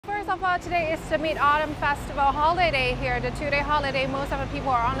of all, today is the Mid-Autumn Festival holiday here, the two-day holiday. Most of the people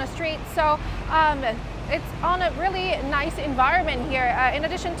are on the street, so it's on a really nice environment here. In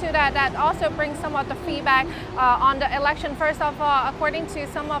addition to that, that also brings some of the feedback on the election. First of all, according to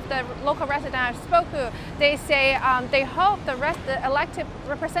some of the local residents I spoke to, they say they hope the elected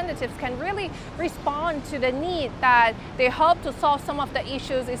representatives can really respond to the need that they hope to solve some of the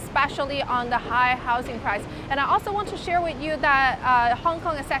issues, especially on the high housing price. And I also want to share with you that Hong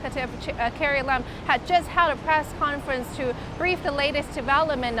Kong Executive Carrie Lam had just held a press conference to brief the latest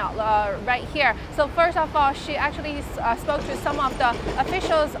development right here. So first of all, she actually spoke to some of the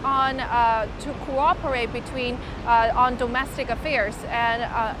officials on to cooperate between on domestic affairs. And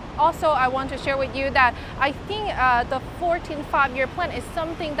also I want to share with you that I think the 14th five-year plan is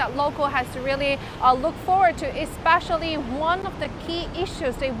something that local has to really look forward to, especially one of the key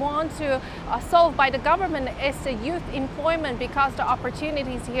issues they want to solve by the government is the youth employment, because the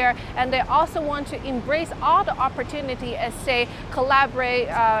opportunities here, and they also want to embrace all the opportunity as they collaborate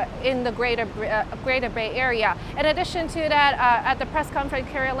in the greater Bay Area. In addition to that, at the press conference,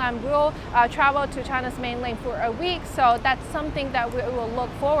 Carrie Lam will travel to China's mainland for a week, so that's something that we will look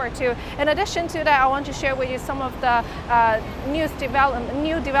forward to. In addition to that, I want to share with you some of the new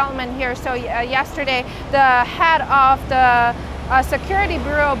development here. So yesterday, the head of the Security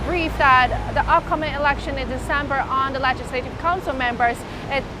Bureau briefed that the upcoming election in December on the Legislative Council members,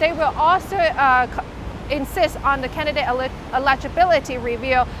 they will also insist on the candidate eligibility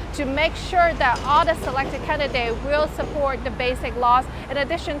review to make sure that all the selected candidates will support the basic laws. In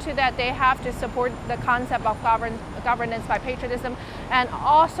addition to that, they have to support the concept of governance by patriotism, and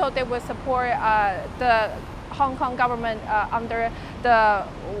also they will support the Hong Kong government under the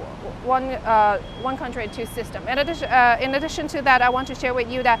one country, two system. In addition to that, I want to share with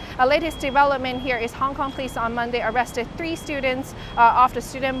you that a latest development here is Hong Kong police on Monday arrested 3 students of the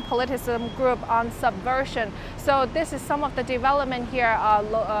student politicism group on subversion. So this is some of the development here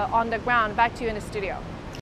on the ground. Back to you in the studio.